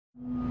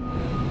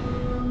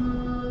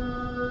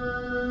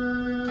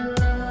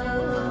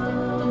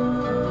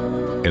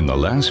In the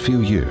last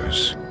few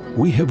years,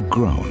 we have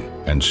grown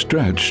and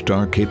stretched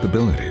our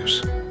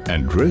capabilities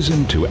and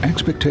risen to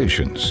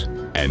expectations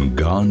and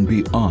gone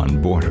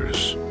beyond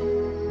borders.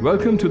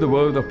 Welcome to the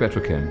world of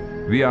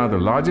Petrochem. We are the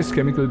largest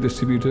chemical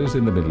distributors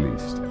in the Middle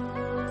East.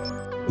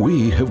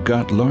 We have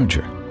got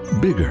larger,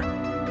 bigger,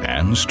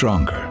 and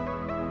stronger.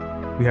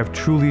 We have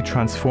truly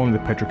transformed the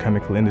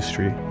petrochemical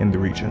industry in the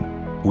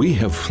region. We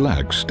have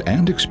flexed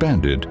and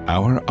expanded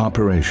our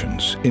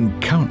operations in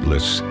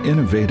countless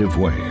innovative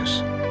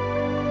ways.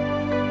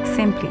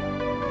 Simply,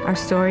 our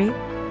story,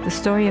 the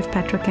story of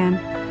Petrochem,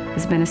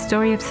 has been a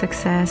story of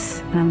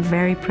success, and I'm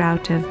very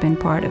proud to have been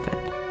part of it.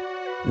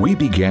 We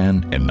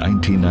began in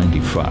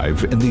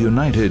 1995 in the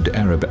United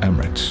Arab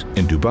Emirates,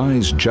 in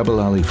Dubai's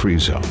Jebel Ali Free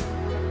Zone.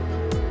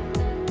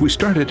 We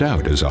started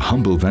out as a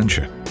humble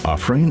venture,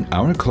 offering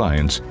our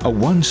clients a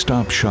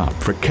one-stop shop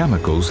for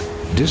chemicals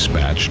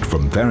dispatched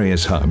from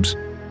various hubs,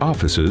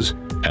 offices,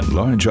 and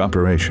large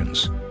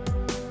operations.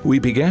 We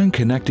began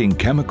connecting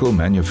chemical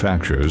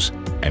manufacturers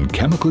and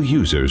chemical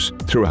users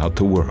throughout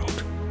the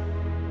world.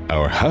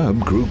 Our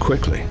hub grew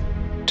quickly.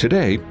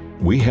 Today,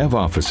 we have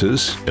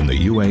offices in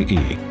the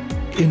UAE,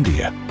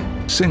 India,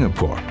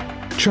 Singapore,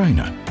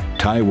 China,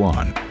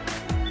 Taiwan,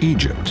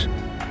 Egypt,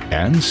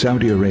 and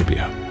Saudi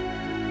Arabia.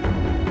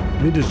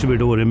 We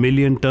distribute over 1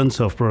 million tons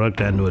of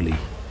product annually.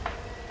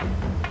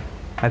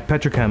 At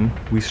Petrochem,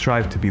 we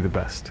strive to be the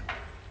best.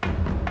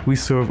 We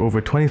serve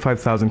over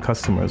 25,000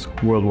 customers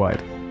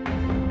worldwide.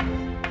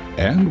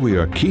 And we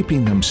are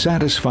keeping them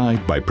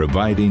satisfied by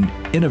providing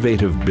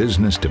innovative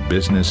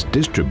business-to-business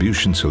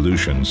distribution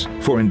solutions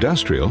for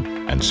industrial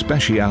and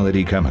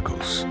specialty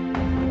chemicals.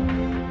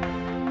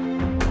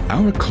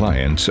 Our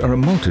clients are a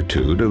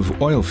multitude of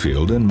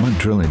oilfield and mud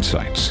drilling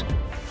sites,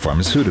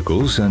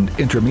 pharmaceuticals and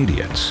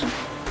intermediates,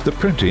 the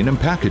printing and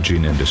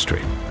packaging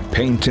industry,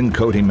 paint and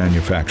coating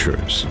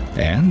manufacturers,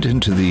 and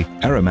into the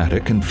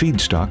aromatic and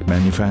feedstock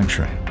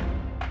manufacturing.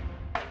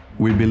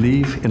 We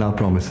believe in our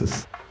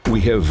promises. We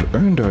have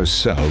earned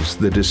ourselves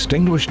the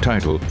distinguished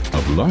title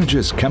of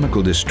largest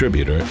chemical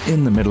distributor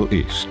in the Middle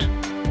East.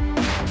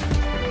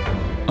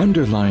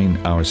 Underlying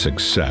our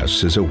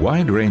success is a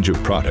wide range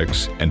of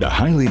products and a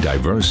highly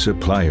diverse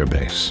supplier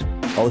base.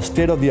 Our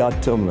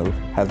state-of-the-art terminal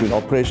has been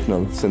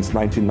operational since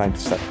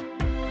 1997.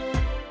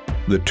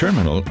 The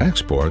terminal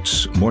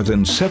exports more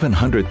than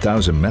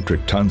 700,000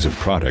 metric tons of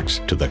products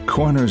to the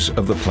corners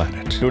of the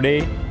planet.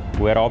 Today,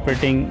 we are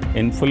operating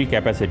in full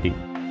capacity.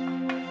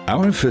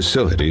 Our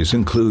facilities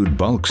include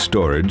bulk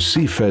storage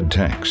sea-fed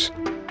tanks,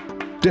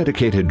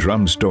 dedicated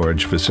drum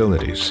storage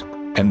facilities,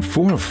 and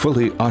 4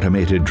 fully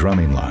automated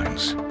drumming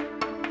lines.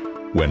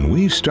 When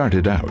we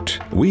started out,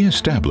 we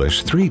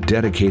established 3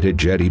 dedicated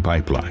jetty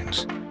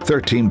pipelines,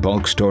 13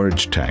 bulk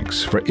storage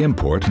tanks for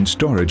import and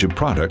storage of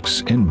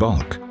products in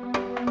bulk.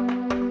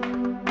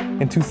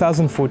 In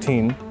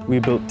 2014, we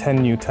built 10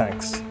 new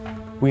tanks.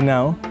 We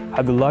now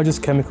have the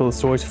largest chemical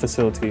storage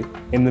facility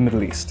in the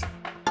Middle East,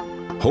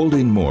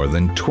 holding more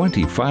than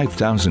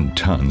 25,000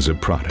 tons of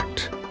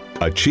product,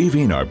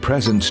 achieving our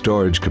present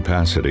storage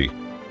capacity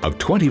of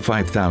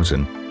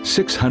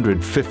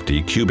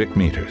 25,650 cubic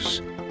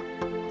meters.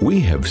 We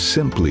have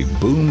simply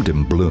boomed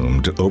and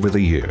bloomed over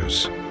the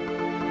years.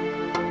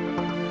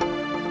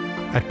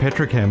 At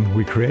Petrochem,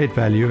 we create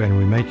value and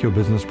we make your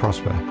business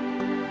prosper.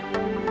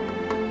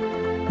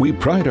 We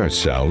pride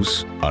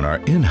ourselves on our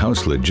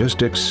in-house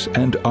logistics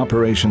and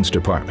operations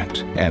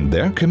department and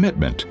their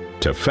commitment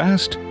to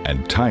fast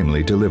and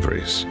timely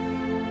deliveries.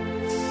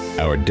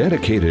 Our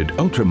dedicated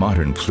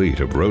ultra-modern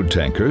fleet of road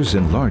tankers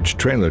and large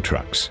trailer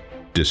trucks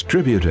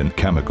distribute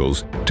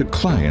chemicals to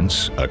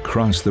clients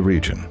across the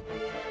region.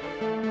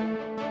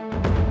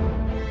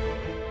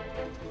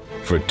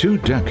 For 2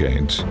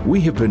 decades, we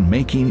have been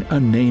making a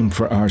name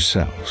for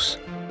ourselves,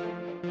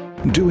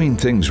 doing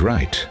things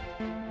right,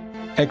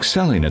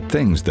 excelling at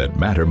things that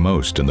matter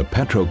most in the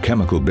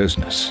petrochemical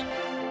business.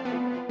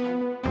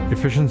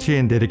 Efficiency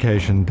and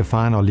dedication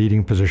define our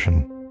leading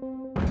position.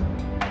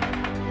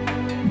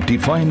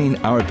 Defining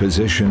our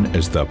position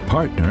as the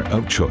partner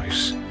of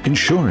choice,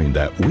 ensuring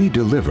that we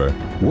deliver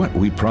what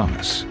we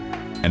promise.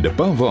 And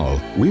above all,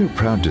 we are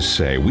proud to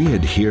say we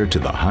adhere to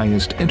the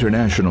highest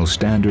international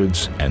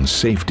standards and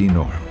safety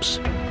norms.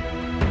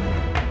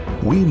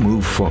 We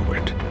move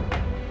forward,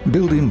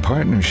 building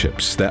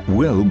partnerships that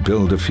will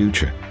build a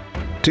future.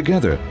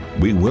 Together,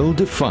 we will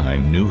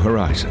define new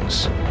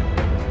horizons.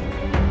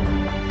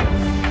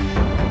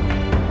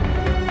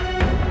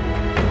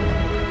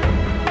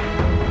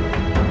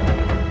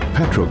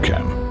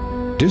 Petrochem,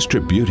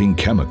 distributing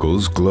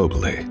chemicals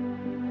globally.